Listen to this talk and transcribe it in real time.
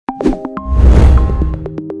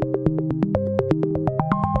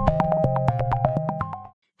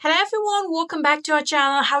Hello everyone, welcome back to our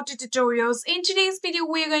channel How to Tutorials. In today's video,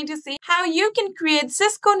 we are going to see how you can create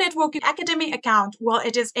Cisco Networking Academy account. Well,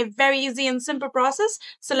 it is a very easy and simple process,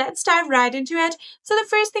 so let's dive right into it. So the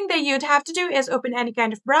first thing that you'd have to do is open any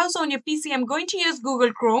kind of browser on your PC. I'm going to use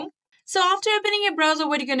Google Chrome. So after opening your browser,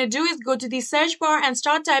 what you're going to do is go to the search bar and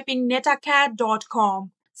start typing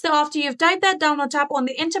netacad.com. So after you've typed that down, tap on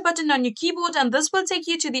the enter button on your keyboard, and this will take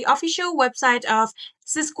you to the official website of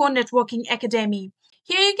Cisco Networking Academy.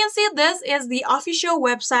 Here you can see this is the official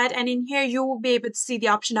website, and in here you will be able to see the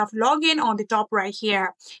option of login on the top right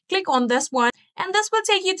here. Click on this one and this will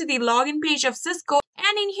take you to the login page of Cisco,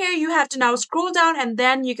 and in here you have to now scroll down and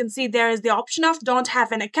then you can see there is the option of don't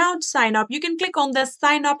have an account, sign up. You can click on this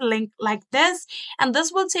sign up link like this and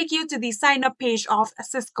this will take you to the sign up page of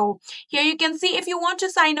Cisco. Here you can see if you want to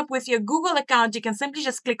sign up with your Google account, you can simply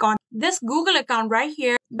just click on this Google account right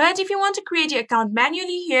here. But if you want to create your account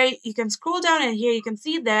manually, here you can scroll down and here you can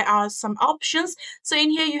see there are some options. So in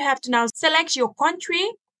here you have to now select your country,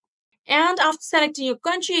 and after selecting your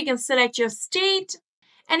country you can select your state,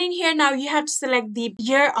 and in here now you have to select the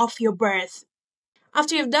year of your birth.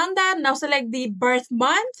 After you've done that, now select the birth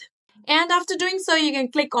month, and after doing so you can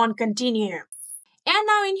click on continue. And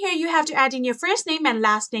now in here you have to add in your first name and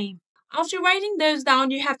last name. After writing those down,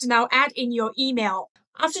 you have to now add in your email.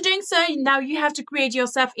 After doing so, now you have to create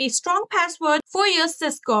yourself a strong password for your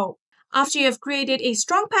Cisco. After you have created a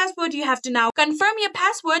strong password, you have to now confirm your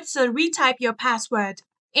password, so retype your password.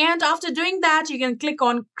 And after doing that, you can click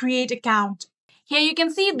on create account. Here you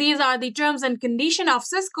can see these are the terms and conditions of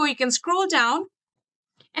Cisco. You can scroll down,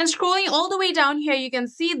 and scrolling all the way down here, you can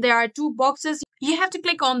see there are two boxes. You have to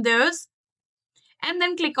click on those and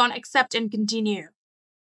then click on accept and continue.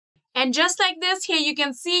 And just like this, here you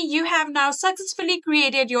can see you have now successfully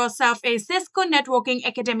created yourself a Cisco Networking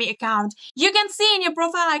Academy account. You can see in your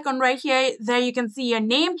profile icon right here, there you can see your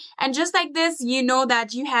name. And just like this, you know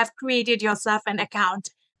that you have created yourself an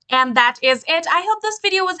account. And that is it. I hope this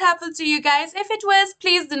video was helpful to you guys. If it was,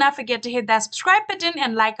 please do not forget to hit that subscribe button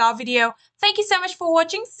and like our video. Thank you so much for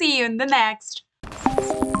watching. See you in the next.